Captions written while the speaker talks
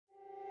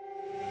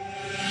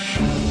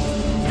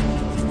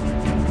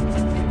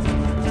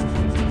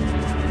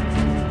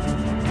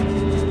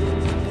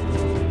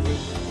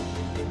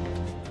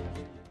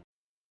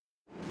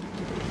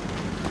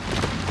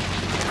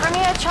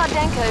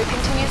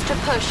to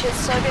push his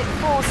Soviet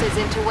forces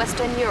into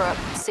Western Europe,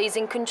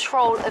 seizing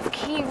control of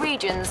key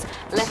regions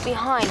left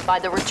behind by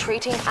the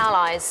retreating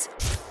Allies.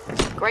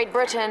 Great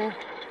Britain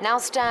now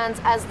stands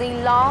as the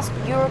last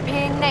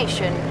European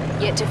nation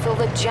yet to fill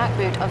the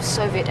jackboot of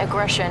Soviet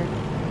aggression.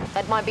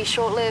 That might be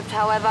short-lived,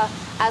 however,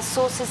 as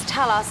sources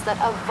tell us that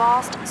a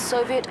vast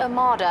Soviet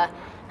armada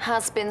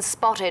has been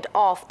spotted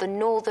off the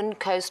northern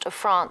coast of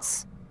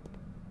France.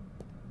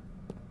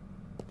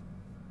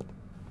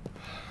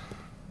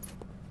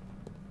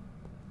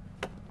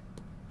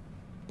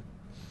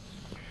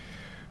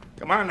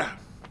 Commander,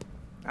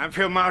 I'm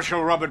Field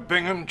Marshal Robert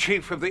Bingham,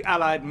 Chief of the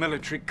Allied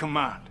Military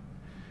Command.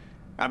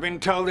 I've been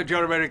told that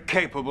you're a very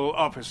capable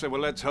officer.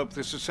 Well, let's hope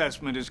this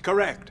assessment is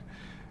correct,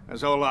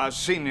 as all our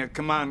senior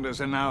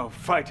commanders are now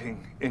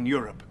fighting in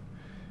Europe,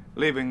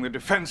 leaving the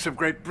defense of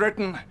Great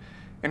Britain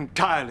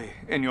entirely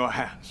in your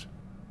hands.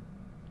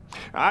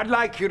 I'd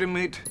like you to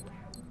meet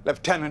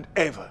Lieutenant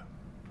Ava.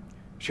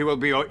 She will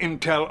be your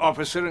intel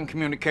officer and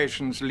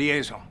communications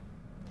liaison.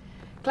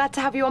 Glad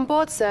to have you on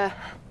board, sir.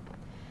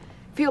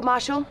 Field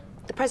Marshal,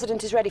 the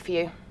President is ready for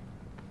you.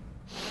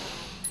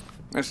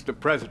 Mr.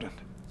 President,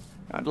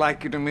 I'd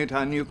like you to meet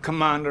our new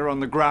commander on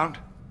the ground.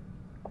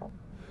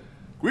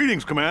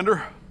 Greetings,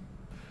 Commander.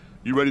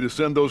 You ready to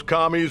send those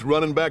commies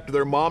running back to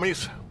their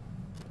mommies?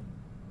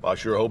 I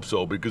sure hope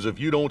so, because if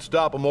you don't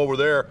stop them over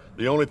there,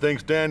 the only thing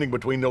standing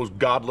between those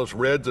godless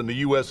Reds and the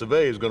US of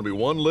A is going to be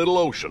one little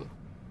ocean.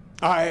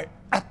 I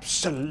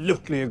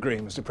absolutely agree,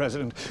 Mr.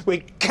 President. We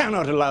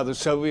cannot allow the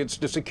Soviets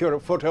to secure a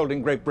foothold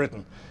in Great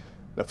Britain.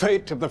 The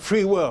fate of the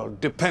free world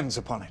depends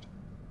upon it.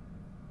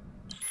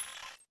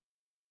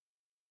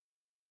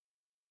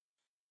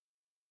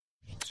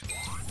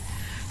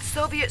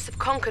 Soviets have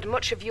conquered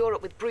much of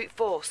Europe with brute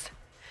force.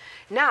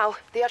 Now,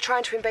 they are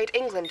trying to invade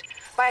England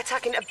by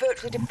attacking a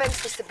virtually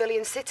defenseless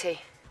civilian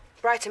city,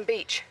 Brighton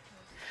Beach.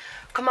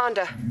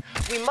 Commander,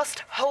 we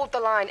must hold the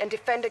line and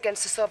defend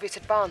against the Soviet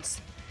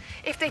advance.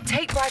 If they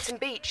take Brighton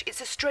Beach,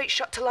 it's a straight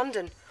shot to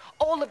London.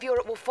 All of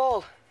Europe will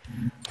fall.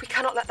 We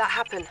cannot let that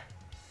happen.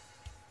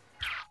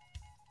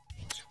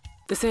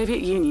 The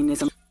Soviet Union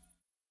is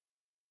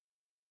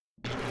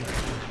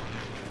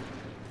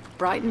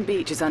Brighton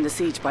Beach is under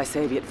siege by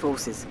Soviet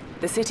forces.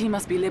 The city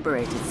must be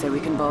liberated so we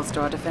can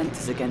bolster our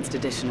defenses against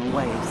additional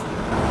waves.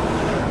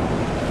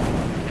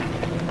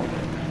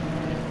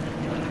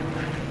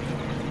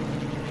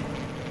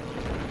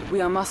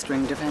 We are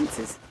mustering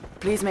defenses.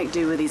 Please make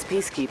do with these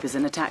peacekeepers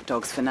and attack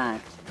dogs for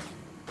now.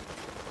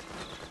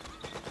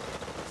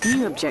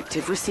 New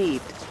objective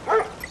received.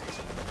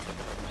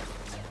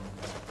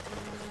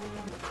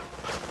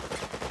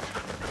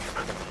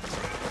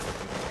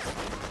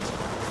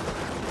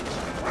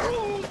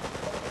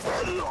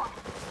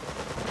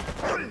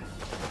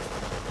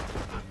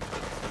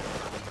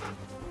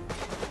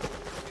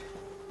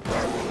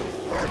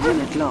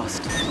 Unit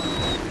lost.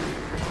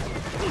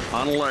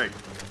 On alert.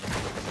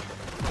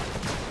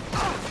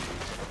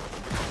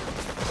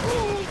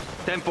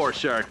 10-4,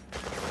 sir.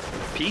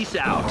 Peace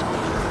out.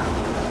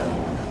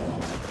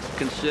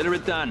 Consider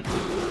it done.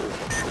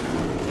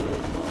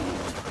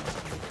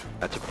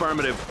 That's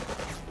affirmative.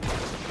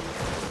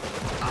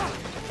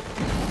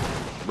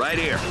 Right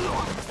here.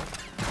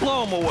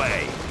 Blow them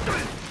away.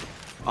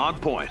 On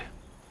point.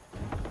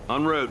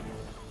 En route.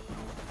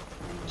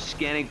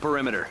 Scanning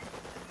perimeter.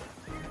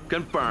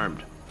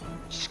 Confirmed.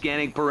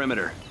 Scanning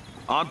perimeter.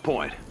 On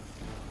point.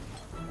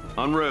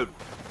 En route.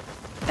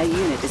 A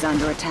unit is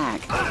under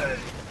attack.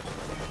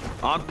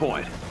 On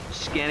point.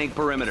 Scanning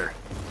perimeter.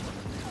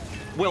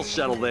 We'll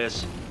settle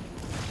this.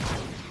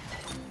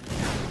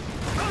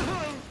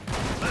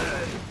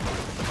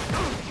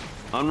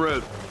 En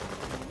route.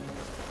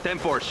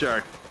 10-4,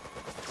 sir.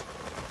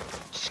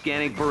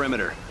 Scanning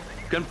perimeter.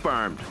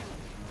 Confirmed.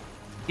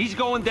 He's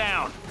going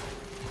down.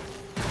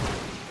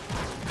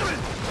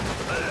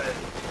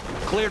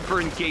 Cleared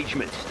for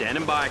engagement.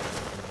 Standing by.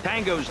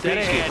 Tango's dead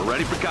ahead.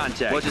 Ready for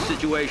contact. What's the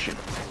situation?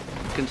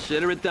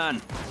 Consider it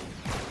done.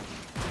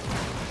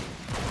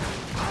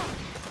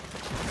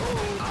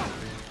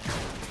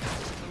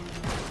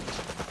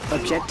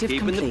 Objective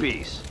Keeping complete. the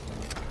peace.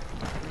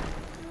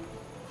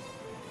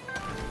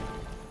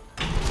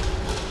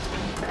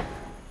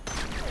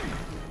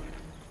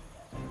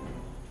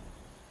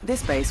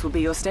 This base will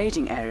be your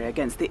staging area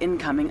against the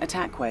incoming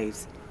attack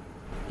waves.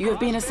 You have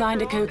been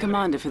assigned a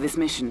co-commander for this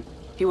mission.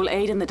 He will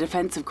aid in the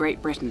defense of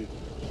Great Britain.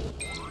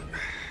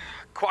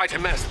 Quite a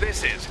mess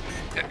this is.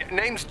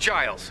 Name's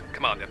Giles,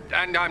 Commander,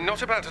 and I'm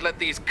not about to let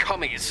these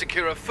commies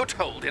secure a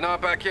foothold in our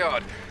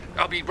backyard.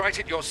 I'll be right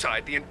at your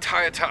side the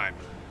entire time.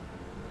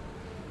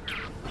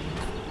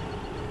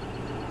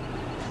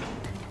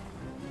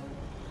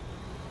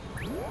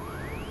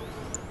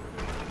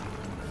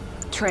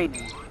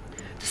 Training.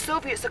 The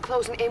Soviets are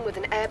closing in with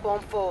an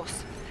airborne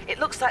force. It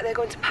looks like they're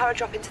going to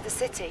paradrop into the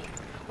city.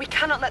 We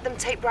cannot let them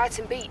take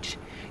Brighton Beach.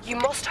 You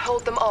must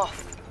hold them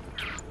off.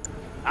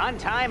 On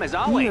time as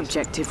always. New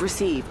objective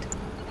received.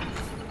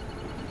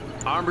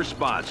 Armed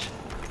response.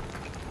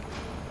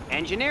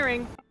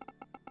 Engineering.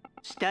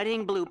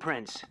 Studying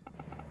blueprints.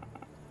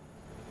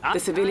 The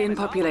civilian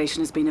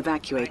population has been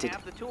evacuated.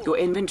 Your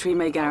inventory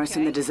may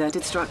garrison the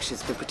deserted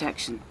structures for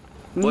protection.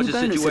 New What's the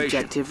bonus situation?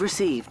 objective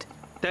received.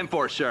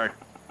 10-4, sir.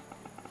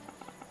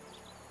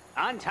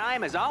 On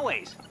time as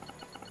always.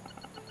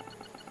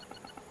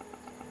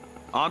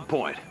 On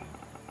point.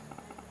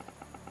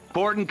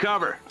 Port and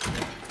cover.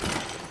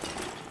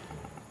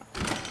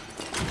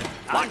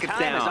 Lock it On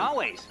time as down.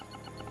 always.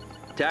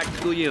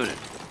 Tactical unit.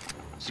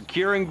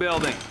 Securing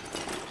building.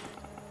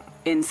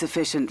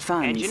 Insufficient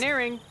funds.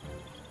 Engineering.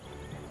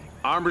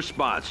 Armed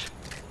response.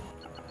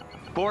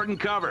 Port and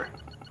cover.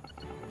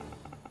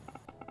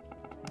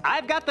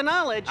 I've got the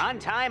knowledge. On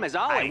time as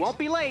always. I won't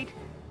be late.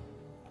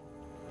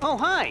 Oh,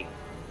 hi.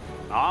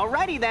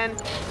 Alrighty then.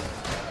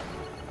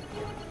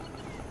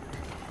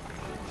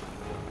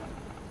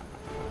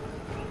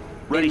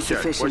 Ready, sir.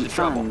 Where's Insufficient the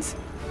trouble? funds.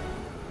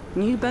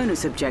 New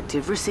bonus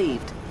objective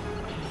received.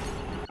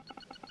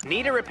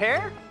 Need a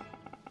repair?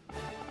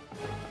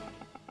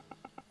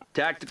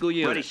 Tactical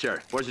unit. Ready,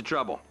 sir. Where's the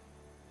trouble?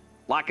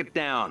 Lock it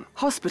down.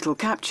 Hospital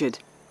captured.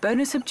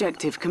 Bonus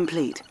objective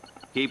complete.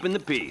 Keeping the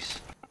peace.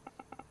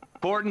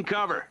 Port and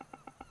cover.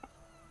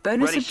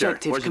 Bonus Ready, sir.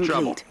 objective Where's the complete.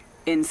 trouble?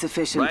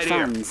 Insufficient Right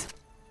here. funds.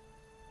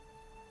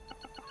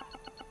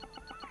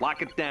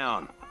 Lock it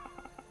down.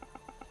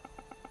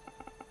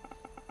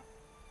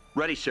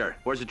 Ready, sir.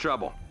 Where's the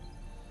trouble?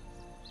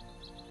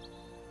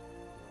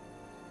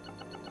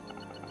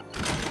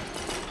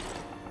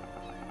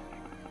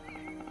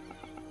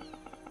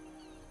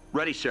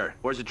 Ready, sir.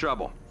 Where's the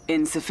trouble?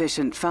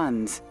 Insufficient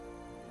funds.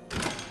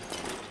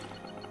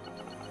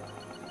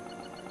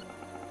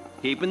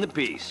 Keeping the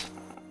peace.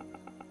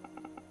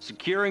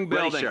 Securing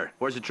building. Ready, sir.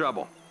 Where's the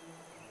trouble?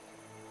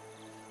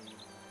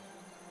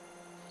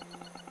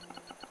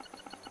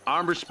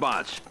 Armed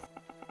response.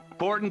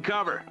 Port and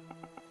cover.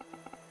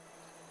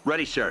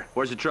 Ready, sir.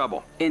 Where's the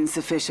trouble?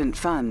 Insufficient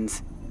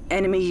funds.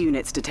 Enemy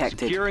units detected.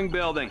 Securing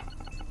building.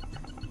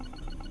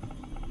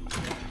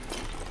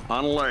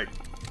 On alert.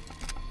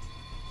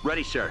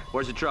 Ready, sir.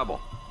 Where's the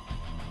trouble?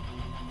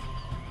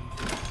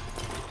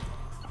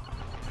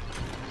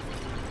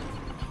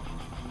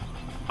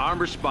 Armed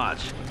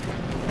response.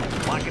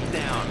 Lock it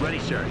down. Ready,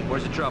 sir.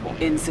 Where's the trouble?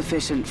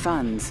 Insufficient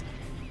funds.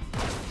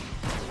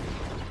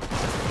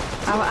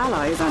 Our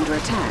ally is under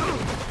attack.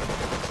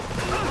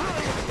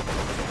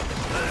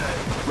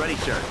 Ready,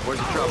 sir. Where's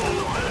the trouble?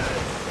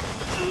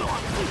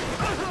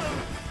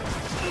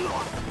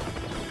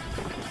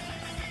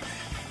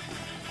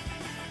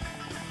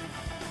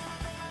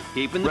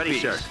 Keeping the Ready,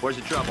 peace. sir. Where's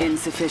the trouble?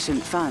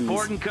 Insufficient funds.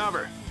 Port and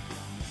cover.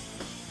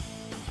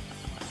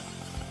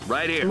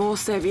 Right here. More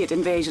Soviet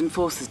invasion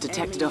forces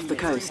detected off the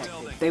coast.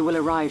 They will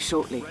arrive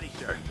shortly. Ready,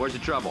 sir. Where's the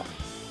trouble?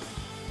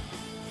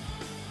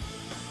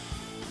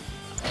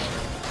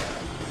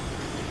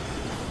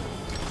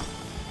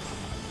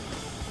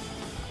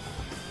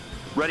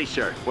 Ready,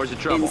 sir. Where's the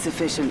trouble?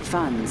 Insufficient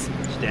funds.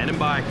 Standing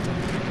by.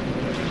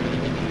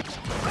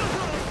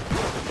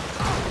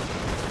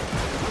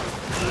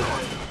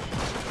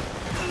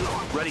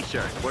 Ready,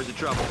 sir. Where's the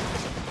trouble?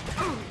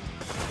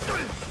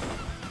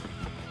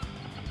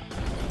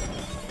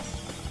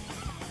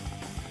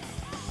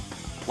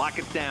 Lock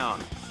it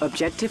down.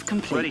 Objective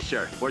complete. Ready,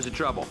 sir. Where's the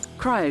trouble?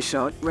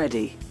 Cryoshot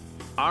ready.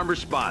 Armed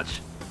response.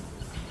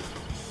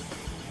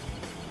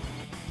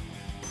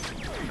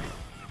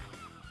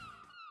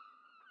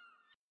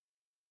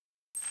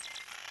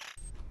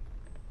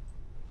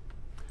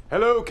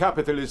 Hello,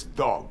 capitalist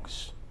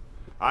dogs.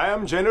 I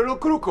am General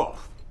Krukov,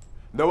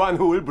 the one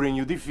who will bring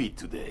you defeat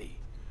today.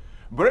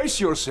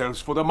 Brace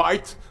yourselves for the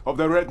might of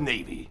the Red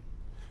Navy.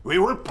 We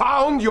will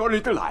pound your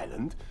little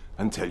island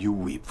until you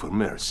weep for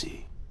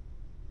mercy.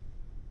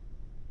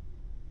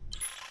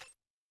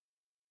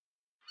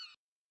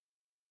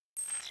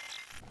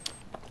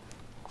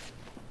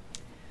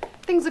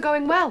 Things are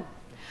going well,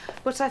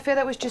 but I fear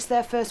that was just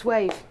their first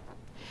wave.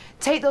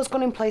 Take those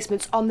gun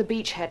emplacements on the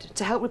beachhead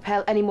to help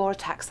repel any more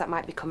attacks that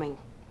might be coming.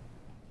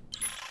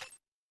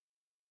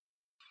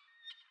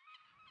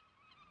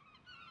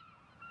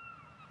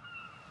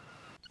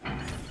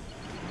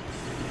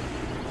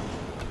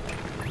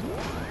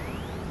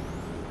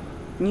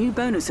 New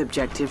bonus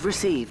objective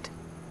received.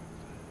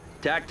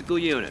 Tactical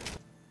unit.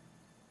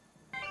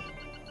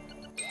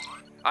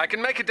 I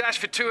can make a dash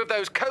for 2 of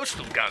those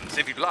coastal guns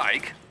if you'd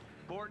like.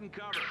 Port and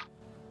cover.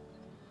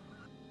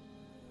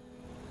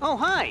 Oh,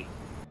 hi.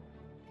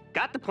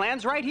 Got the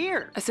plans right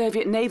here. A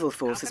Soviet naval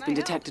force has been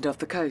detected off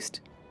the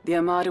coast. The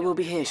Armada will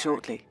be here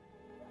shortly.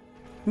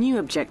 New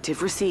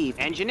objective received.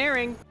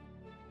 Engineering.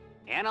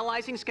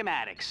 Analyzing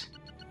schematics.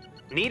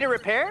 Need a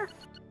repair?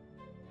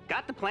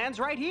 Got the plans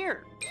right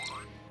here.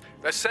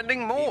 They're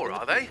sending more,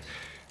 are they?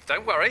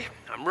 Don't worry,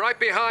 I'm right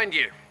behind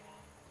you.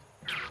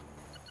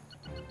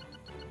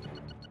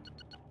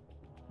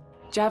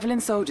 Javelin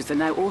soldiers are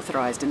now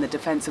authorized in the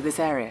defense of this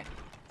area.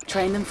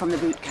 Train them from the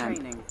boot camp.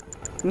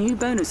 New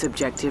bonus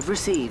objective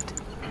received.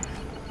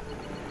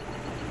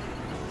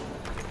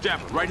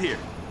 Javelin, right here.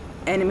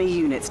 Enemy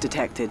units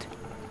detected.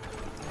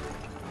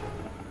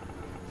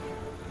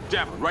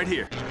 Javelin, right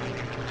here.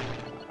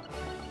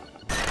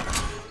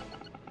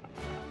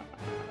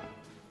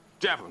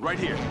 Javelin, right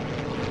here.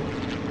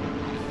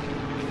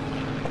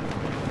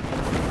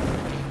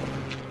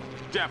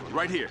 Javelin,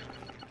 right here.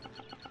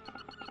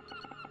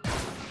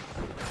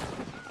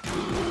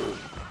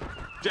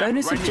 Javelin,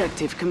 Bonus right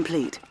objective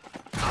complete.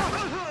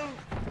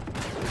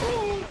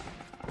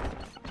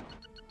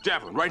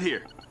 Javelin, right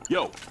here.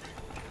 Yo.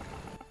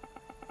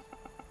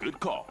 Good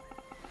call.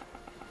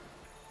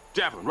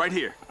 Javelin, right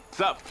here.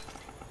 What's up?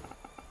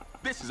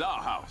 This is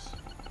our house.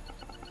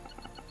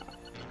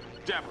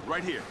 Javelin,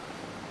 right here.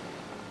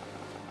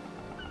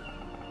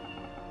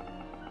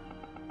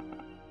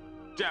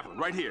 Javelin,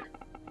 right here.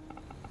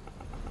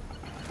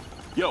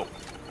 Yo.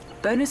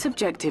 Bonus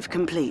objective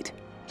complete.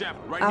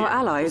 Javelin, right Our here.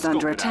 ally is Let's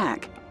under scope it out.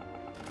 attack.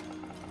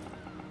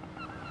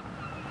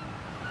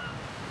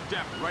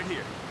 Javelin, right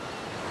here.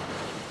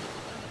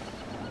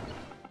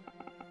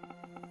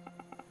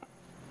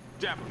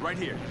 Javelin, right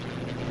here.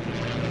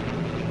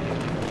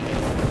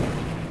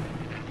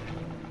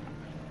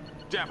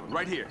 Javelin,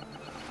 right here.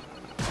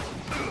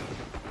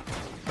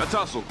 Let's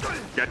hustle.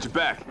 Got your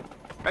back.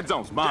 That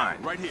zone's mine.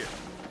 Javelin, right here.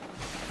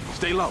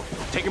 Stay low.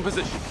 Taking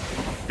position.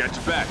 Got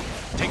your back.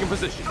 Taking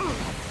position.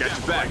 Got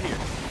your back. Right here.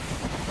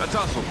 Let's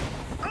hustle.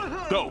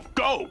 Go,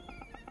 go!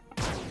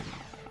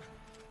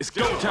 It's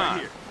go time. Right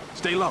here.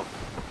 Stay low.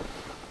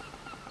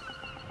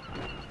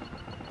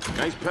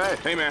 Nice pass.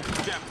 Hey, man.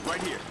 Javelin,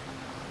 right here.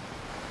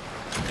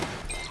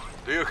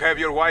 Do you have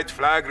your white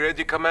flag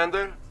ready,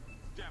 Commander?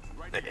 Javelin,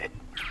 right here.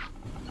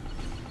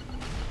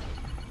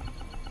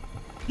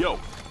 Yo.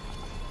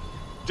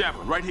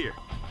 Javelin, right here.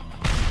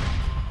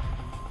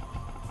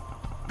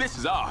 This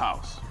is our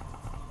house.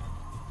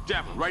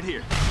 Javelin, right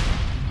here.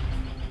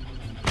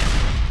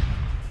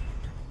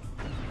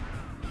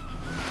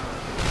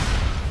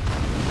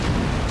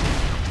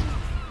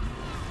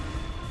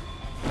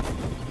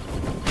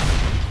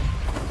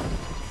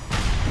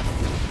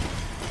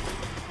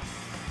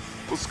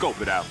 We'll scope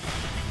it out.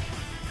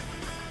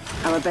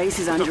 Our base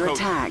is under close.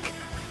 attack.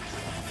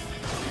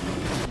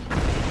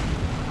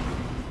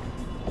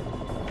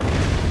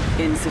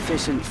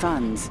 Insufficient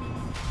funds.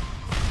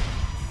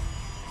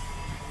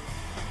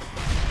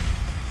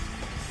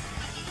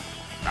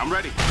 I'm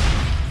ready.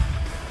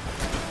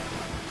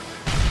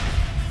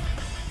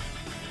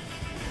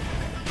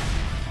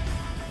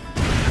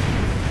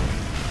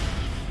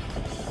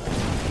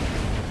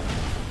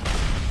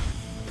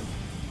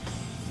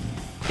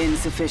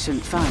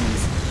 Insufficient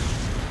funds.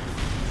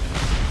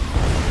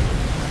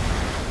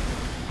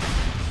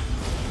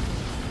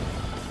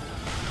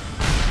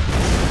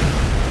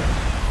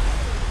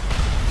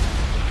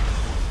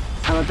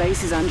 Our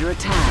base is under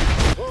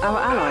attack. Our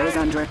ally is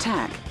under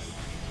attack.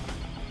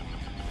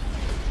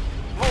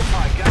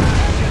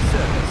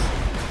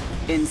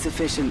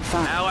 Insufficient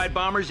funds. Allied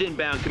bombers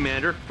inbound,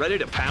 Commander. Ready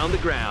to pound the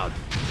ground.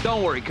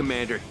 Don't worry,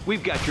 Commander.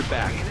 We've got your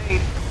back. Hey,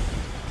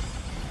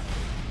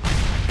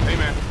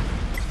 man.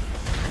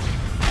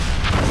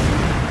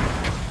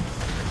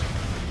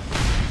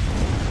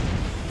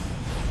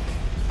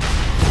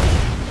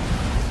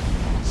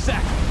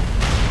 Sack.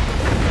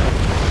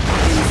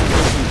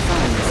 Insufficient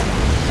funds.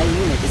 A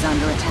unit is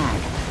under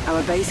attack.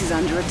 Our base is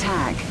under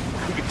attack.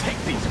 We can take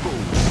these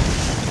fools.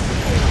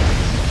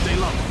 Stay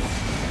low.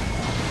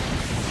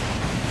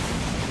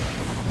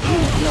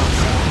 Unit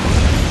lost.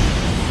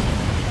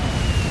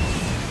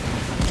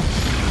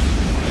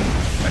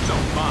 That's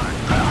all mine.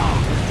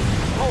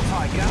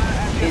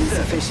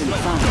 Insufficient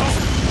funds.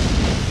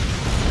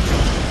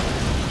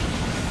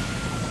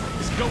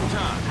 It's go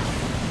time.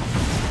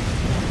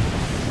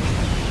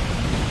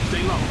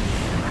 Stay low.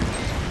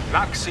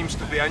 Luck seems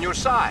to be on your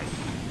side.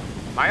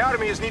 My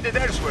army is needed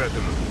elsewhere at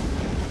the moment.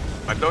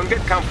 But don't get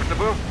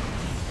comfortable.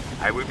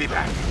 I will be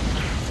back.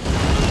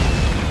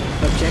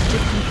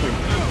 Objective complete.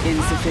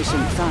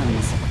 Insufficient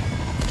funds.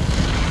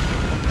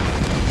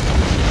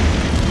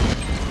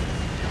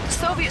 The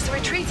Soviets are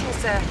retreating,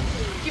 sir.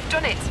 You've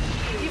done it.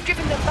 You've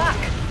driven them back.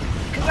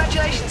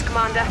 Congratulations,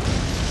 Commander.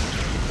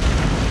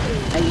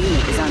 A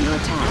unit is under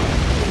attack.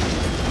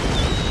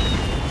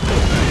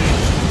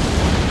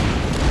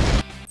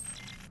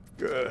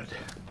 Good.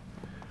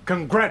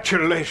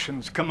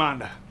 Congratulations,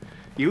 Commander.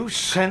 You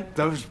sent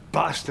those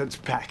bastards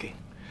packing.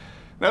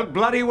 They'll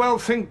bloody well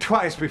think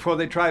twice before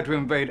they try to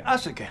invade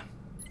us again.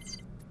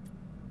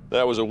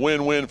 That was a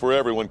win-win for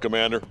everyone,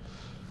 Commander.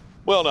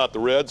 Well, not the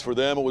Reds. For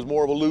them, it was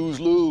more of a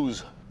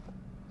lose-lose.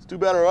 It's too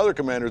bad our other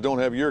commanders don't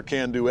have your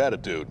can-do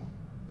attitude.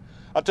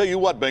 I'll tell you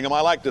what, Bingham, I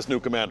like this new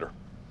commander.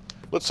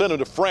 Let's send him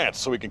to France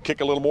so he can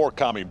kick a little more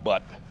commie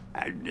butt.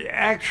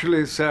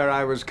 Actually, sir,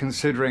 I was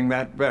considering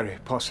that very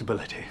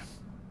possibility.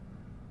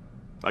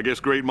 I guess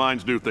great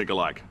minds do think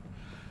alike.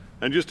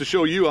 And just to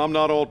show you I'm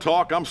not all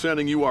talk, I'm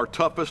sending you our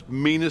toughest,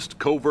 meanest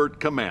covert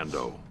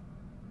commando.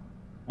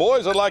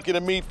 Boys, I'd like you to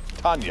meet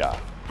Tanya.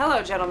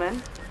 Hello,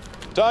 gentlemen.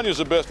 Tanya's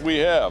the best we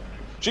have.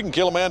 She can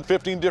kill a man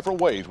 15 different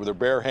ways with her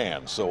bare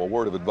hands, so a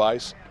word of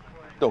advice,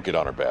 don't get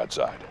on her bad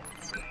side.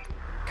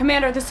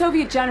 Commander, the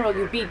Soviet general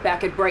you beat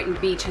back at Brighton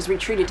Beach has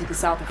retreated to the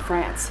south of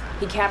France.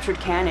 He captured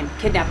Cannes and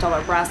kidnapped all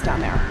our brass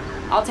down there.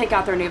 I'll take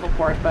out their naval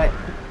port, but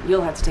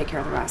you'll have to take care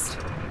of the rest.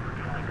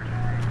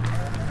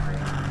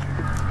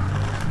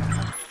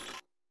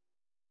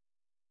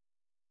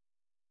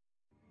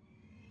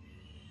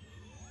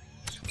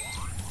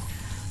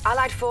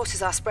 Allied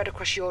forces are spread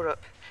across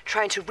Europe,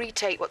 trying to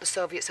retake what the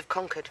Soviets have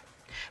conquered.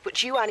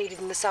 But you are needed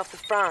in the south of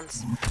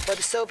France, where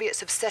the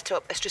Soviets have set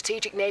up a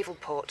strategic naval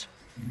port.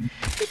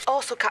 They've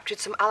also captured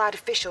some Allied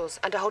officials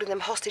and are holding them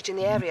hostage in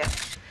the area.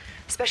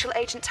 Special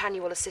Agent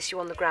Tanya will assist you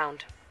on the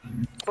ground.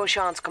 Bonne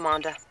chance,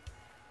 Commander.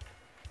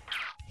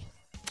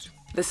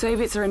 The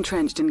Soviets are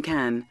entrenched in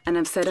Cannes and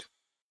have set up...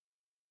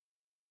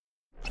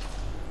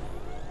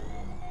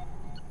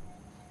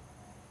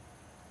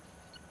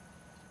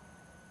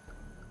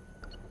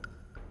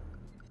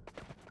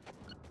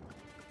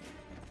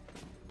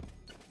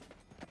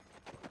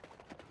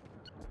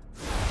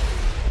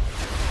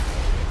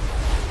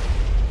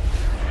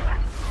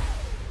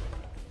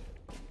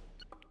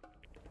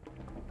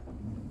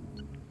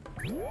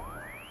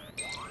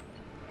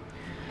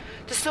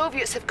 The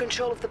Soviets have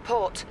control of the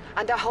port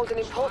and are holding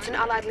important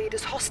Allied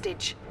leaders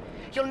hostage.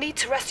 You'll need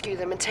to rescue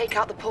them and take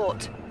out the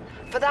port.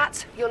 For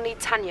that, you'll need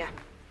Tanya.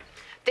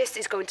 This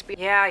is going to be...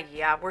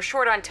 Yeah, we're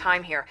short on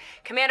time here.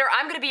 Commander,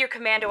 I'm gonna be your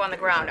commando on the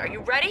ground. Are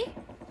you ready?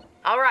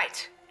 All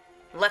right,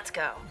 let's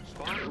go.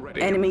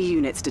 Enemy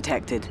units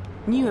detected.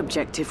 New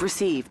objective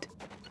received.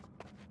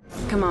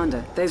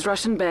 Commander, those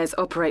Russian bears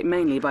operate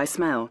mainly by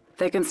smell.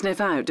 They can sniff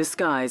out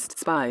disguised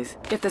spies.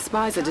 If the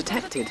spies are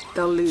detected,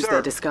 they'll lose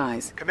their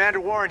disguise. Commander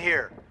Warren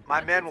here.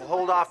 My men will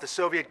hold off the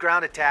Soviet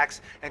ground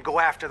attacks and go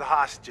after the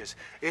hostages.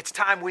 It's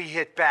time we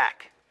hit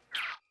back.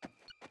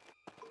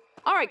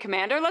 All right,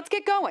 Commander, let's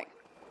get going.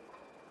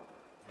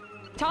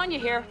 Tanya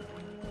here.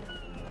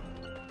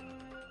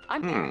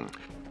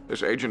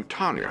 This Agent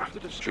Tanya,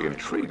 she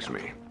intrigues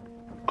me.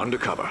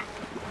 Undercover.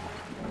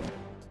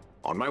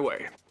 On my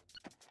way.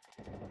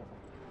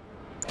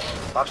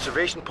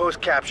 Observation post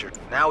captured.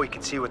 Now we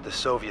can see what the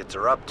Soviets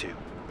are up to.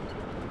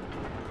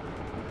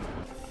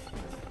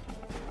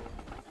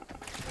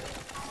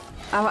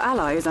 Our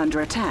ally is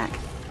under attack.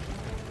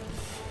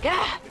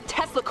 Yeah,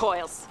 Tesla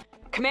coils.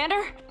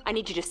 Commander, I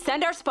need you to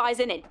send our spies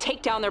in and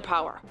take down their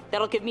power.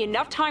 That'll give me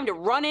enough time to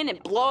run in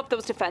and blow up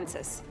those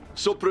defenses.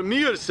 So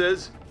Premier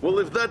says, well,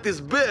 if that is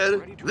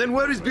Bear, then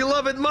where is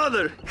beloved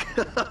mother?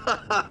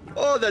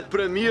 Oh, that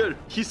Premier,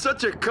 he's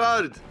such a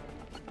card.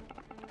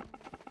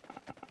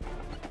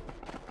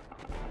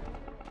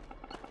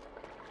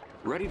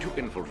 Ready to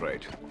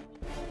infiltrate.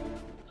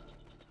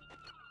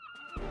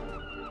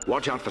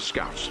 Watch out for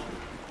scouts.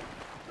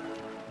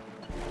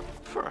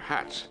 Fur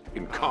hats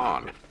in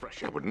Cannes.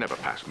 Fresh air would never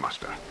pass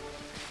muster.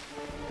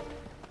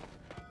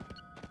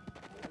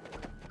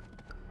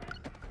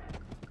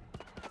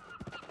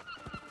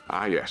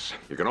 Ah, yes.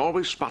 You can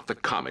always spot the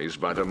commies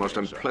by their most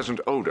unpleasant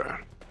odor.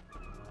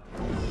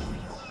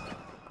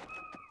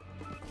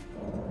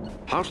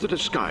 How's the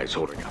disguise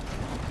holding up?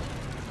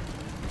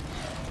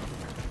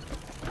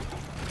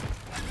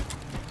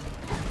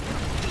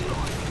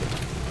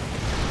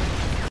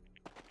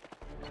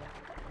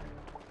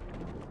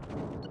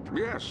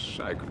 Yes,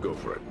 I could go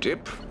for a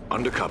dip.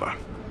 Undercover.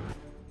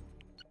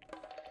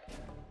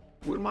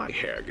 Will my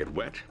hair get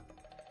wet?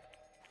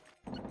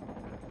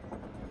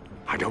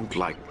 I don't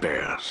like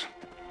bears.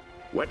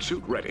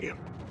 Wetsuit ready.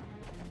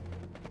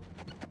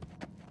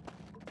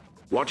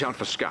 Watch out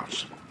for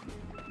scouts.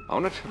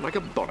 On it like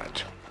a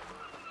bonnet.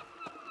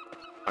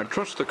 I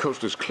trust the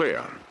coast is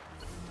clear.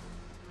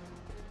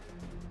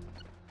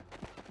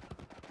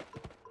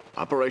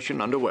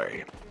 Operation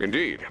underway.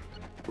 Indeed.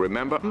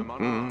 Remember?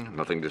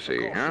 Nothing to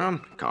see, huh?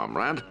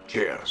 Comrade,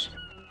 cheers.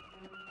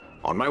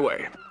 On my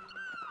way.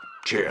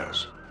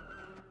 Cheers.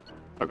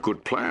 A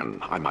good plan,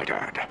 I might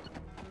add.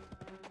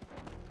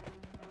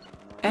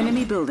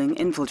 Enemy building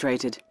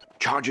infiltrated.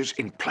 Charges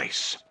in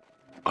place.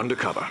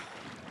 Undercover.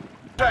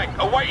 Tank,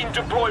 awaiting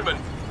deployment.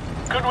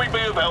 Could we be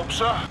of help,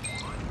 sir?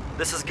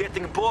 This is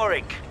getting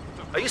boring.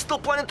 Are you still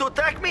planning to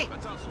attack me?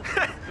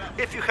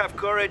 If you have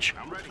courage,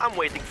 I'm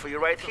waiting for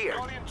you right here.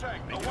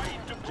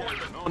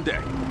 On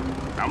deck.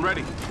 I'm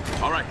ready.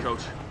 All right,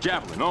 Coach.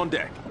 Javelin on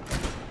deck.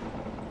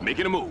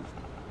 Making a move.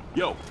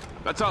 Yo,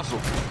 let's hustle.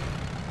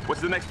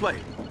 What's the next play?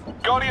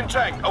 Guardian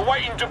tank,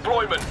 awaiting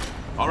deployment.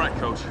 All right,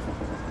 Coach.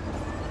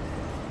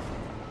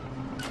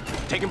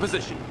 Taking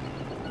position.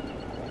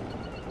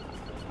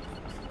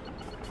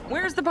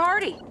 Where's the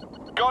party?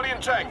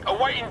 Guardian tank,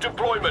 awaiting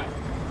deployment.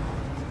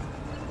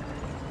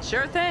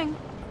 Sure thing.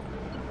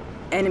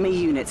 Enemy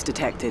units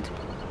detected.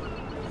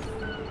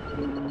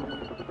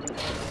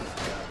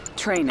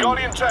 Training.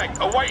 Guardian tank,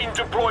 awaiting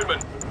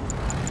deployment.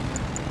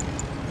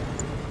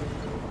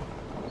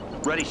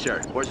 Ready,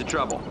 sir. Where's the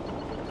trouble?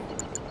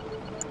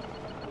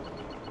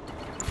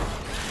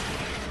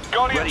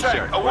 Guardian Ready, tank,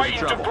 sir. Where's the awaiting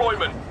trouble?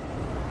 deployment.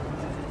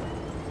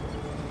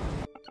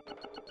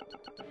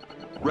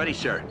 Ready,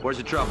 sir. Where's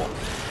the trouble?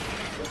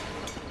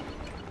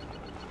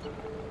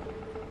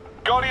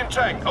 Guardian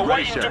tank, Ready,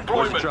 awaiting sir. Where's the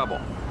deployment.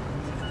 trouble?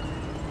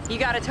 You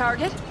got a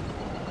target?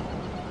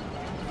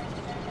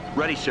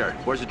 Ready, sir.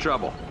 Where's the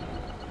trouble?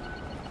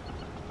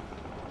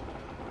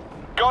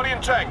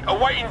 Guardian tank,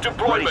 awaiting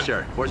deployment. Ready,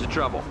 sir. Where's the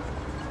trouble?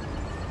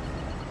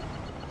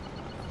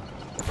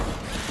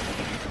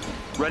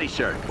 Ready,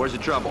 sir. Where's the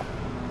trouble?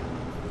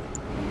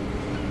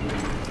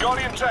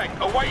 Guardian tank,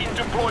 awaiting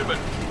deployment.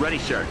 Ready,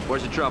 sir.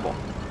 Where's the trouble?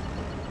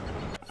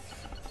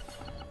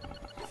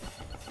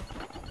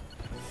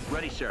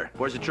 Ready, sir.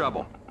 Where's the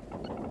trouble?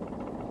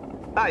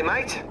 Hi,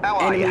 mate. How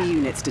are Enemy you?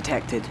 units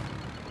detected.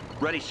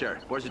 Ready, sir.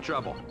 Where's the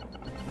trouble?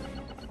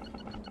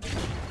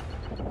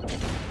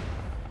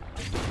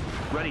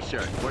 Ready,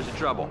 sir. Where's the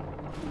trouble?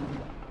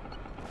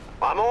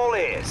 I'm all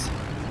ears.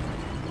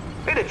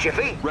 Bit of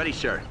jiffy. Ready,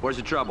 sir. Where's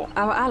the trouble?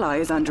 Our ally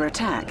is under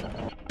attack.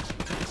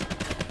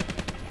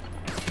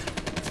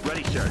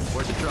 Ready, sir.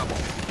 Where's the trouble?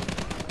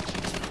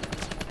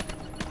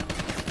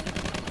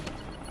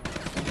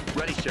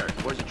 Ready, sir.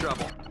 Where's the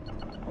trouble?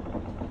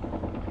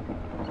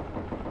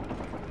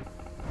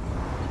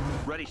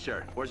 Ready,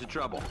 sir. Where's the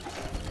trouble?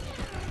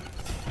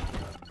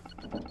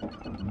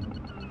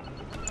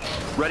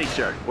 Ready,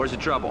 sir. Where's the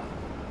trouble?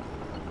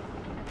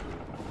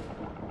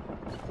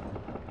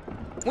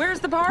 Where's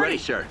the party? Ready,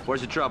 sir.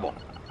 Where's the trouble?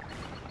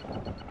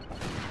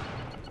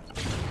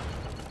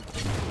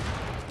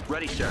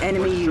 Ready, sir. Enemy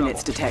Where's the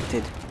units trouble?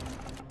 detected.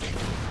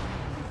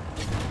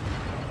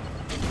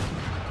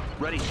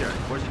 Ready, sir.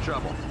 Where's the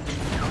trouble?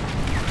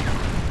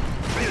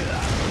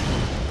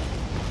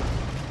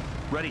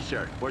 Ready,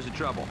 sir. Where's the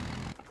trouble?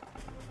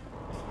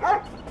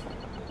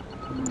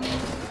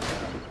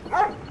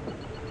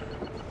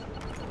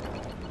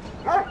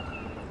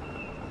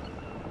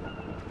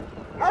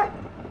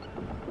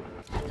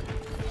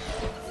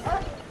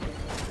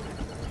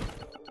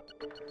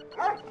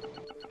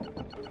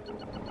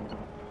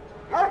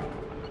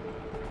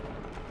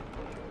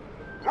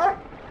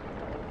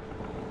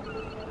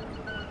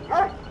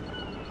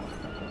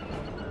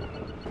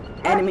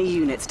 Enemy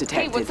units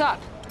detected. Hey, what's up?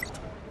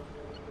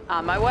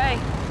 On my way.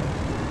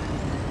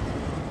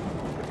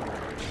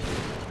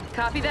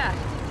 Copy that.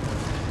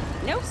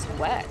 No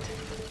sweat.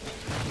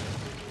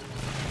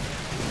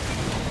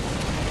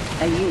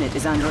 A unit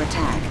is under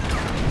attack.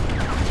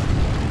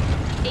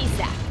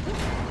 ASAP.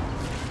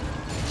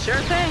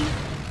 Sure thing.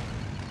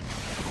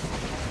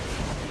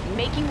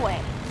 Making way.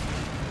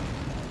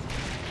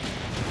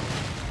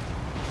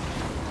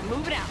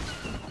 Move it out.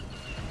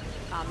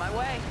 On my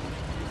way.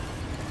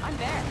 I'm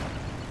there.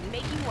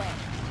 Making way.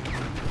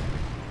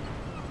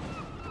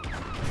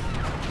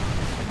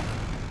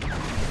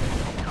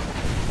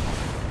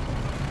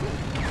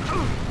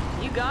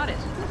 You got it.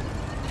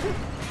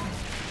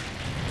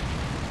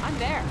 I'm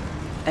there.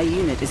 A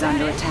unit is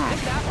under attack.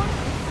 Is that one?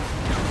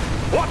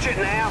 Watch it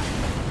now.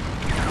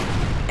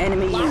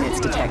 Enemy units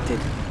detected.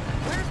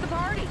 Where's the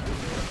party?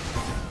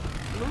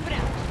 Move it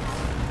out.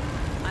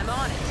 I'm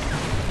on it.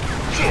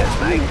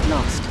 Cheers, mate. Unit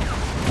lost.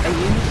 A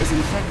unit is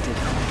infected.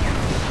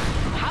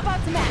 How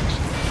about some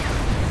action?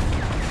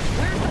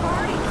 Where's the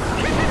party?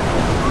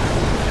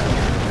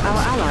 Our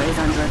ally is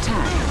under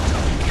attack.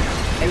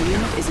 A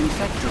unit is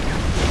infected.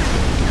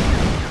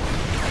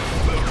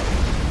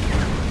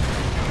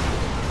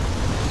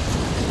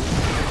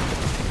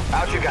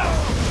 Out you go.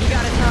 You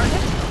got a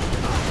target?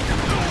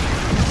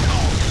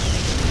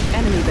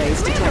 Enemy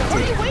base What are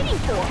detected. you waiting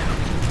for?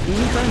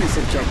 New bonus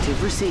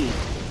objective received.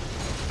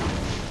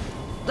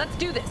 Let's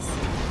do this.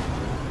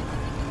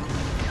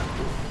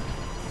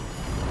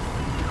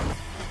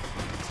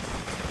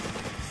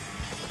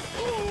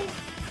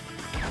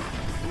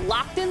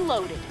 Locked and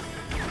loaded.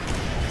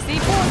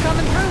 C4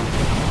 coming through.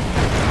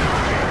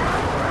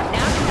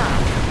 Now it's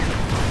time.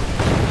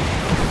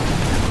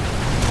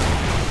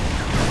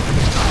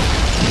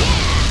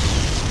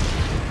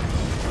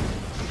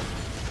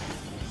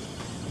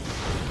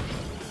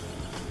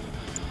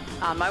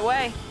 Yeah! On my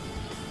way.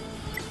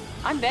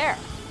 I'm there.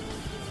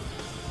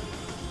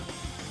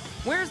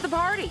 Where's the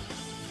party?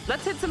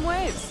 Let's hit some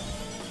waves.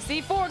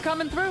 C4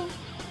 coming through.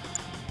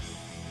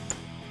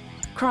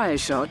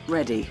 Cryoshot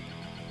ready.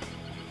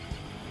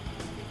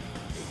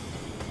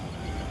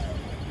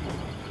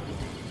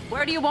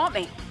 Where do you want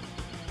me?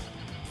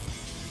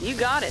 You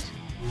got it.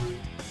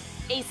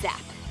 ASAP.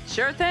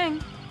 Sure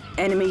thing.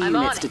 Enemy I'm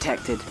on units it.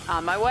 detected.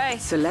 On my way.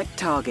 Select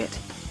target.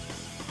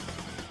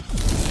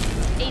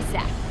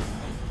 ASAP.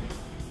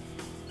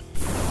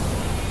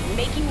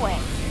 Making way.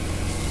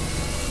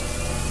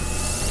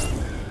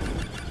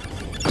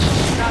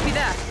 Copy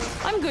that.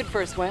 I'm good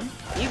for a swim.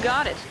 You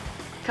got it.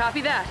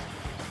 Copy that.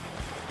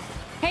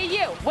 Hey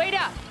you, wait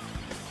up.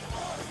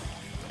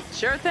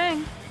 Sure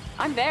thing.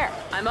 I'm there.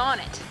 I'm on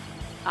it.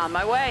 On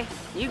my way.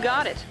 You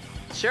got it.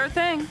 Sure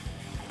thing.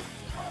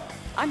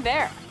 I'm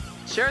there.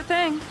 Sure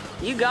thing.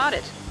 You got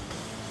it.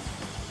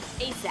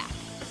 ASAP.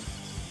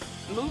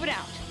 Move it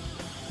out.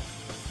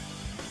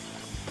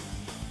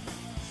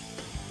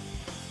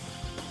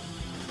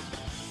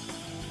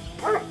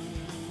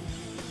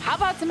 How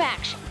about some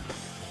action?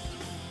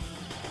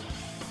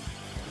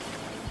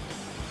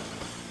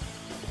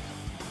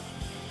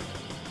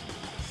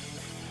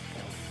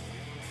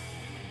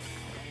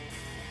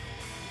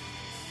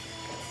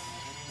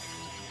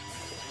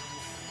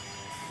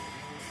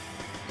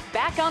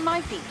 Back on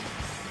my feet.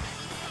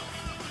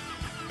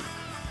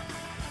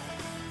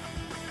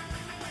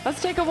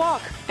 Let's take a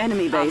walk.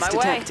 Enemy On base my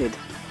way. detected.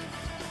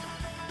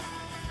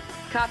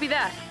 Copy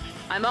that.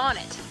 I'm on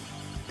it.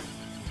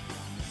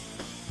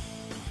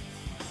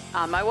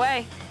 On my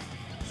way.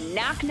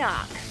 Knock,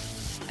 knock.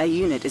 A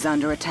unit is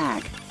under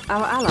attack.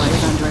 Our ally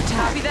is under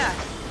attack. Copy that.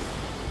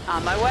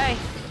 On my way.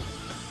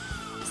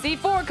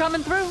 C4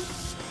 coming through.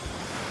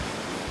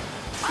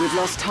 We've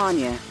lost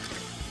Tanya.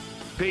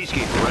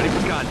 Peacekeeper, ready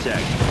for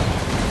contact.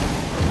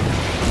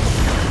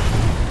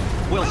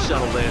 We'll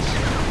settle this.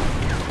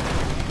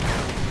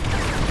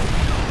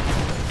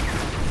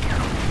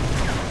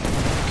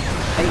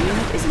 A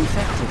unit is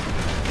infected.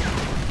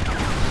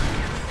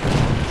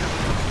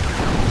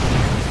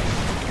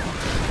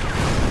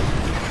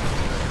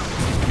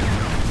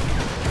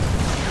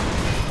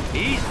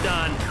 He's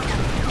done.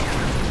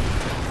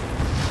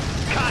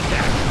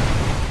 Contact.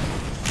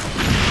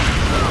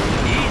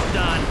 He's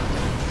done.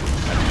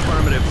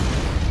 Affirmative.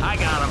 I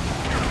got him.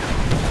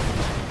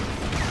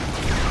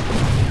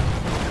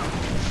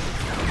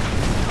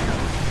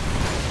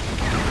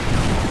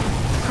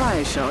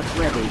 Cryo shot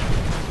ready.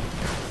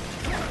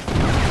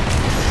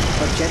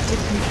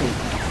 Objective complete.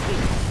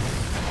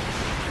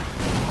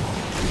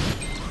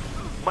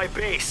 My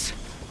base.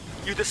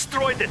 You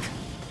destroyed it.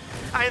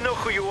 I know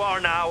who you are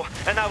now,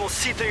 and I will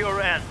see to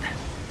your end.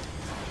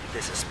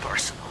 This is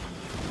personal.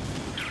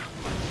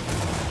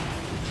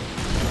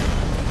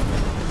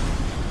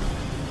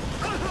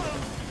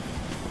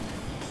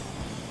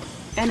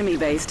 Enemy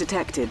base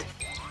detected.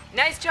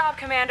 Nice job,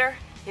 Commander.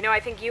 You know,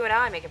 I think you and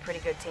I make a pretty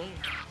good team.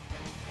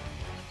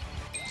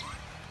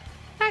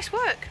 Nice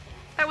work.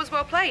 That was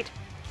well played.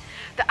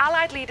 The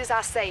Allied leaders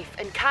are safe,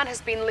 and Cannes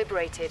has been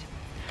liberated.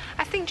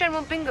 I think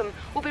General Bingham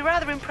will be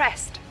rather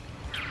impressed.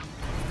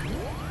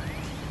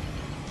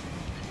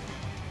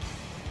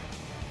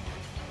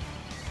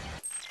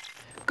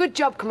 Good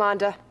job,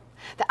 Commander.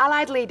 The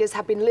Allied leaders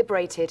have been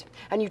liberated,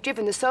 and you've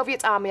driven the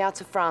Soviet army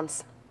out of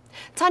France.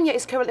 Tanya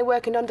is currently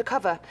working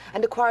undercover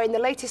and acquiring the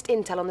latest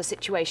intel on the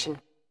situation.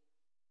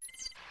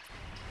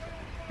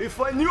 If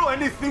I knew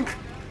anything,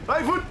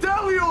 I would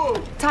tell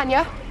you!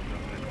 Tanya?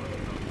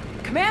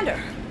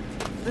 Commander!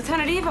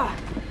 Lieutenant Eva!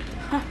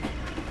 Huh.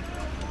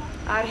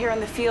 Out here in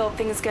the field,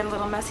 things get a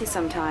little messy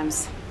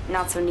sometimes.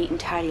 Not so neat and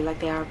tidy like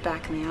they are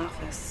back in the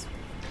office.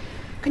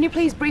 Can you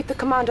please brief the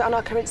commander on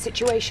our current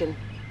situation?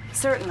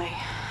 Certainly.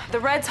 The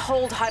Reds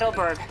hold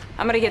Heidelberg.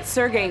 I'm gonna get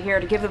Sergei here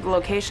to give them the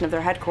location of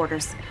their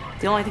headquarters.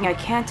 The only thing I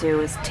can't do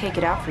is take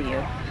it out for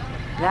you.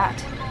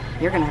 That,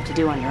 you're gonna have to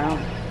do on your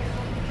own.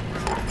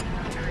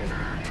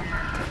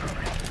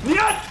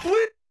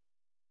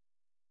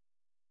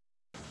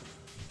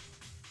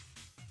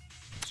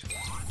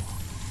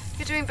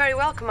 You're doing very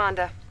well,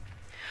 Commander.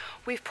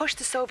 We've pushed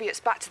the Soviets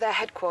back to their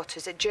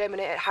headquarters at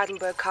Germany at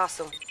Heidelberg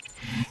Castle.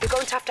 You're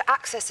going to have to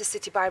access the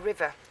city by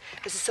river,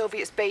 as the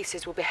Soviets'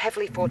 bases will be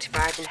heavily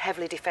fortified and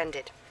heavily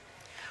defended.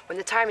 When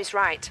the time is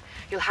right,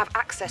 you'll have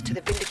access to the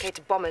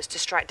Vindicator bombers to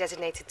strike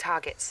designated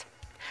targets.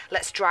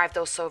 Let's drive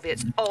those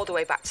Soviets all the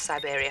way back to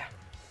Siberia.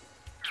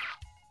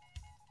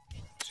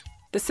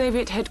 The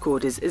Soviet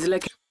headquarters is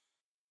located.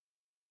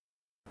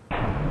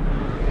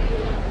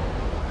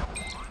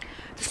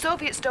 The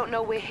Soviets don't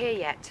know we're here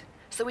yet,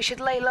 so we should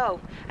lay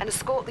low and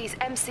escort these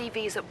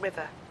MCVs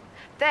upriver.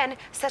 Then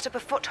set up a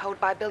foothold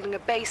by building a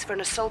base for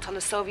an assault on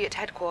the Soviet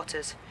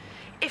headquarters.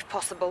 If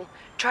possible,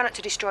 try not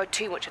to destroy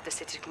too much of the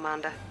city,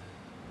 Commander.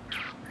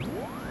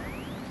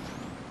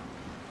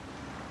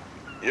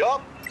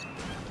 Yup.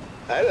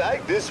 I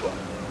like this one.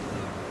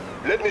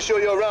 Let me show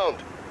you around.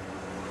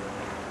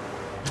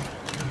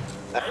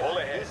 All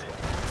ahead.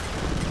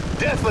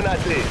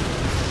 Definitely.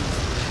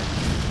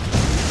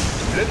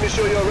 Let me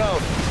show you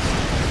around.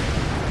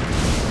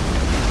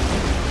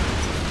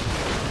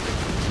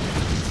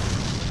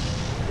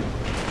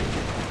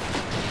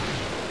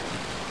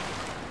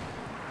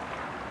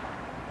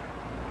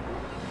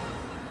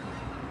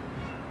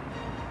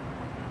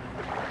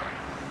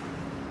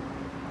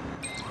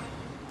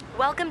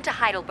 Welcome to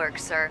Heidelberg,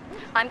 sir.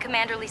 I'm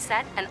Commander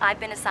Lisette, and I've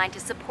been assigned to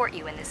support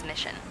you in this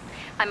mission.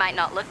 I might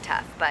not look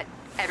tough, but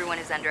everyone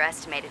who's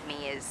underestimated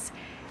me is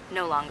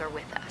no longer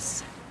with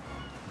us.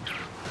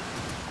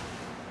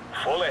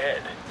 Full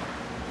ahead.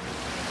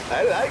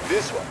 I like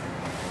this one.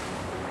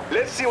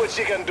 Let's see what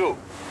she can do.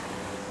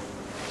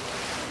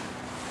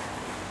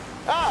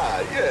 Ah,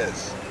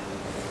 yes.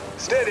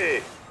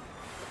 Steady.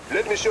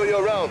 Let me show you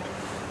around.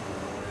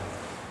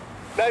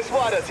 Nice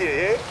waters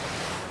here, eh?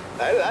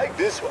 I like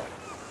this one.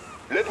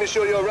 Let me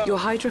show you around. Your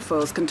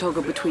hydrofoils can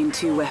toggle between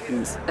two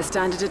weapons, a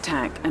standard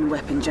attack and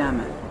weapon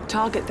jammer.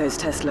 Target those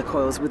Tesla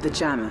coils with the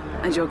jammer,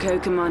 and your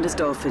co-commander's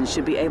dolphins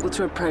should be able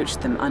to approach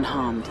them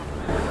unharmed.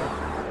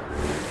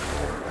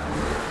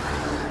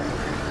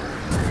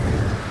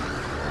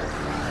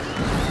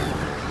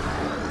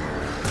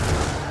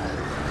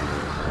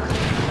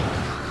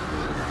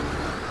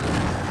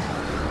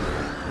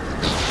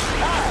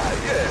 Ah,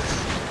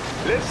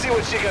 yes. Let's see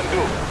what she can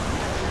do.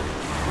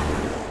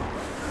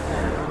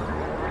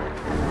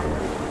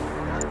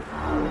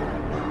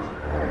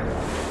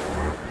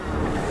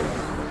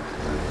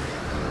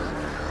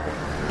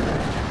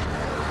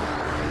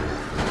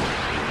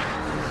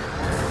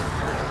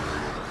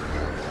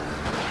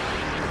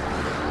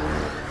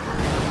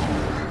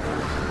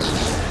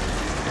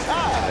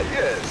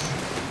 Yes.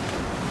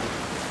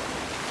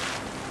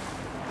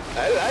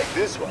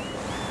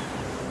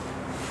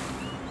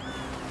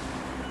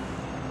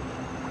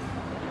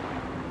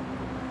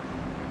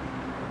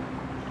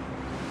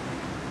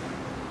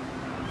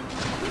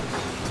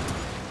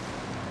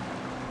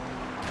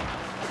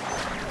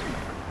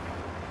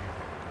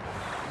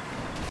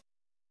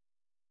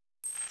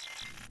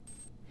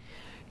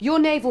 Your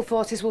naval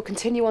forces will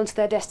continue on to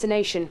their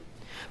destination,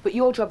 but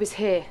your job is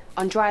here,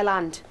 on dry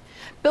land.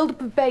 Build up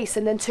a base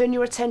and then turn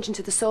your attention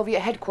to the Soviet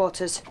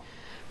headquarters.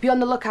 Be on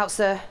the lookout,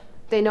 sir.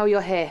 They know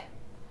you're here.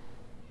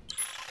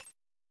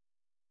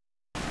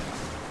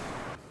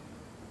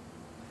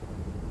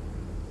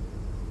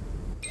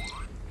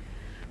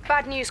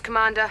 Bad news,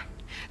 Commander.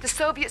 The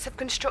Soviets have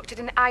constructed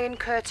an iron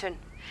curtain.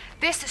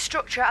 This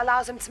structure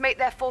allows them to make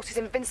their forces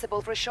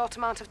invincible for a short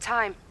amount of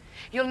time.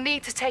 You'll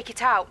need to take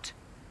it out.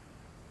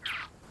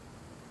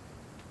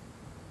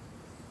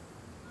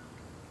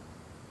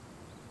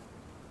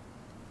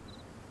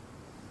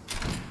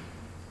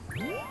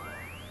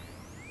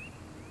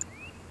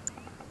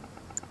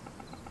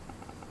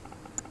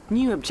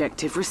 New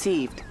objective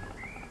received.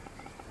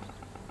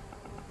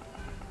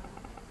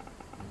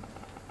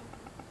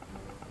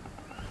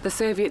 The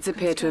Soviets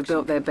appear to have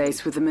built their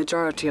base with the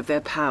majority of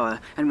their power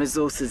and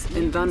resources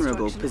in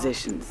vulnerable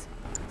positions.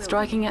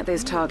 Striking at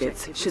those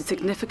targets should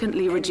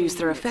significantly reduce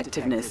their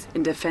effectiveness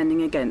in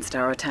defending against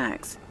our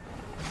attacks.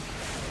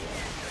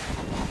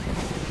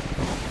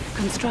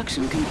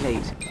 Construction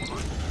complete.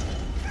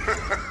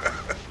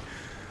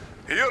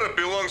 Europe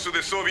belongs to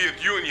the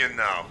Soviet Union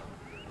now,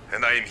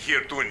 and I am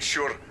here to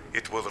ensure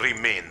it will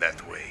remain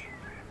that way.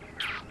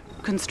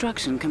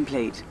 Construction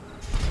complete.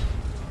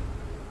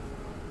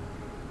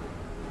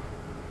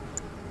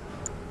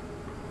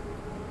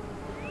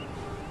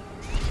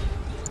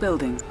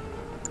 Building.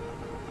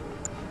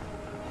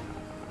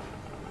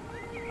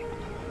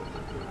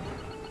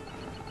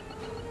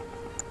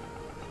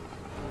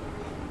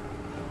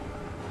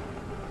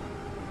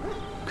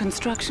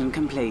 Construction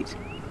complete.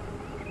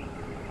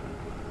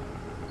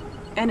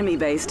 Enemy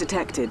base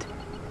detected.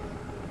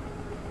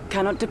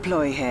 Cannot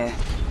deploy here.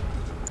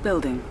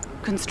 Building.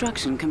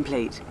 Construction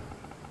complete.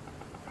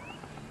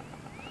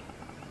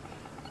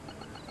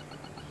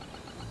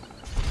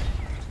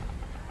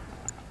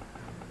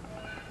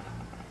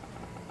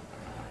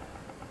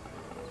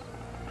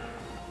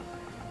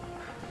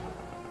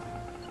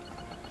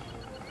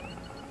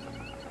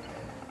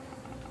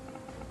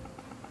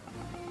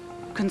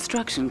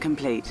 Construction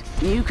complete.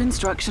 New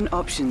construction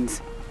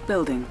options.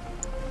 Building.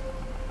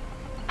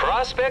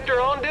 Prospector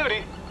on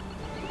duty.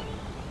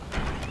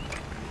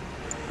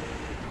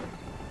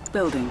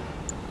 Building.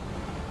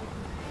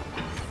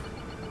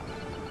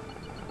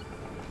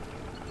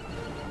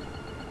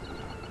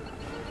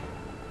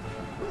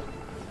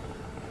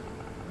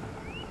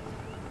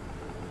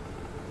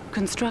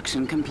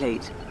 Construction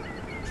complete.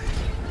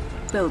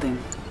 Building.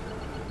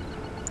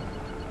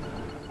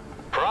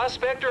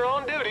 Prospector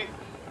on duty.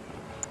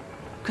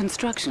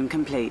 Construction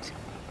complete.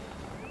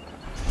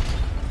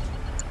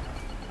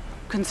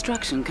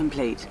 Construction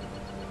complete.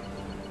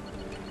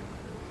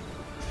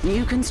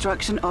 New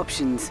construction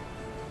options.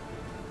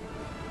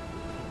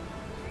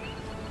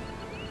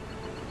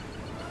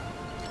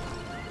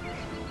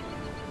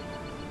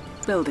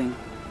 Building.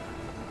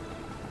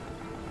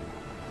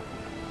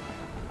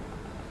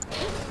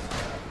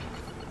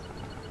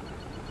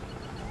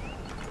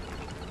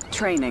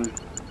 Training.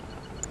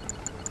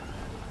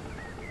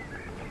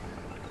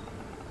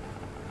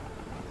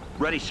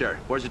 Ready, sir.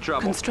 Where's the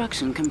trouble?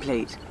 Construction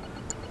complete.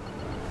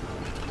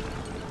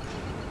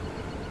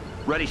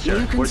 Ready, sir. New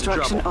Where's the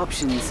construction trouble?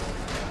 options.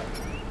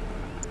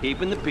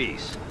 Keeping the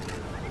peace.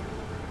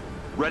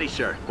 Ready,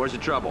 sir. Where's the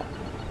trouble?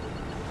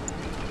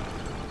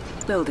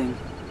 Building.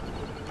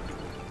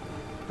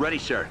 Ready,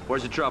 sir.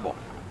 Where's the trouble?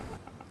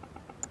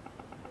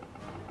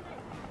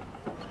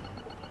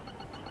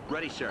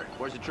 Ready, sir.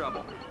 Where's the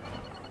trouble?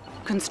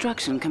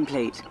 Construction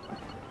complete.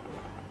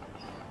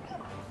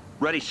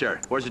 Ready, sir.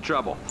 Where's the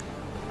trouble?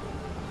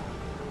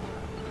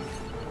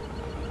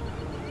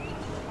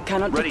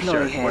 Cannot Ready, deploy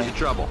sir. here. Where's the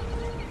trouble?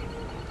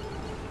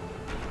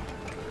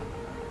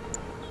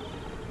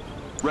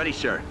 Ready,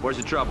 sir. Where's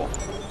the trouble?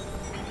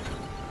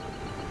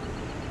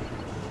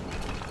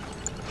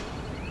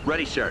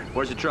 Ready, sir.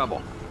 Where's the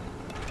trouble?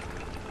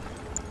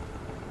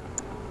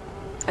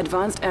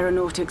 Advanced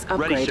aeronautics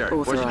upgrade Ready, sir.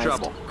 authorized. Where's the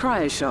trouble?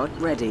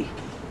 Cryo-shot ready.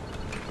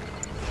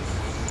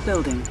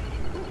 Building.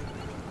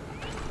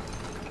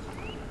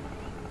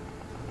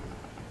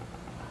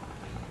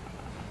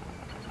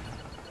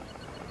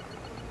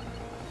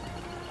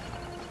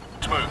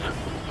 Smooth.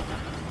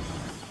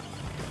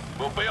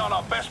 We'll be on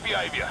our best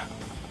behavior.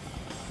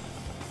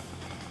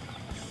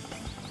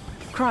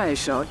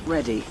 Cryo-shot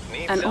ready.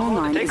 Need An someone to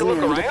all-mine take is a look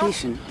nearing around?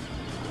 depletion.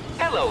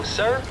 Hello,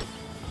 sir.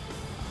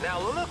 Now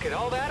look at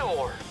all that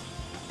ore.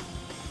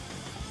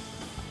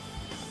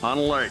 On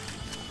alert.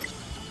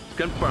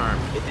 Confirmed.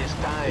 It is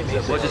time.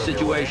 What's the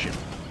situation?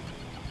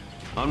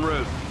 En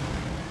route.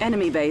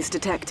 Enemy base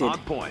detected. On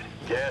point.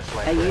 Yes,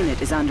 my A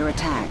unit is under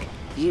attack.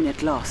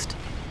 Unit lost.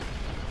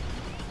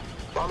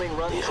 Bombing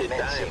run is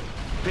commencing.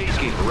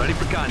 Peacekeeper, ready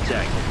for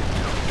contact.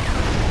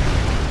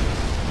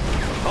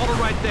 Hold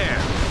it right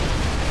there.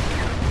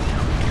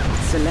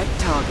 Select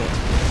target.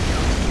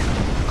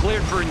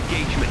 Cleared for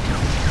engagement.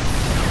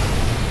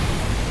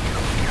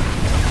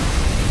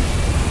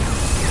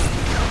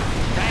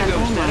 An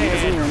Tango's dead all-mine is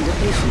ahead. nearing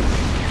depletion.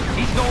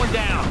 He's going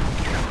down.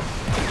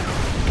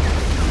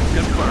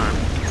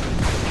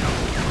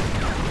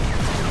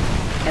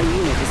 A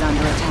unit is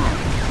under attack.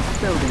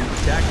 Building.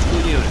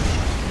 Tactical unit.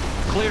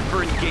 Cleared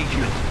for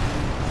engagement.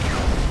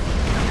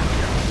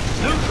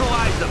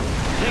 Neutralize them.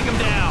 Take them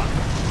down.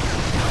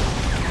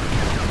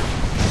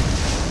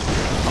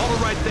 Hold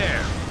it right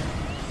there.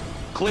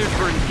 Cleared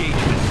for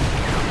engagement.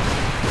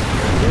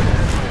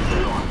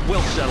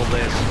 We'll settle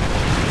this.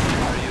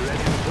 Are you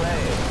ready to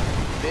play?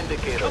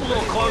 Vindicator. Come a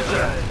little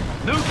closer.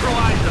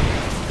 Neutralize them.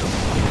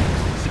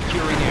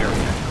 Securing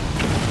area.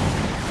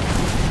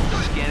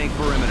 Scanning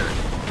perimeter.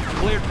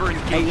 Cleared for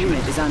engagement. A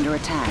unit is under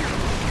attack.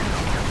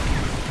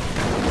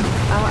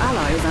 Our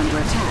ally is under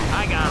attack.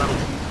 I got him.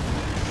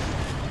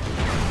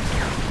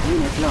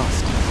 Unit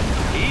lost.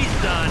 He's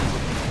done.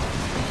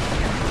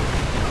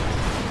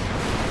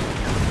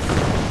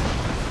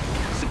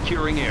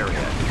 Securing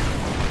area.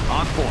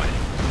 On point.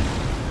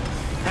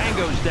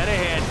 Tango's dead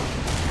ahead.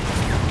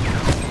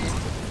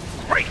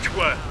 Great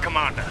work,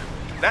 Commander.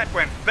 That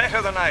went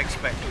better than I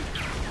expected.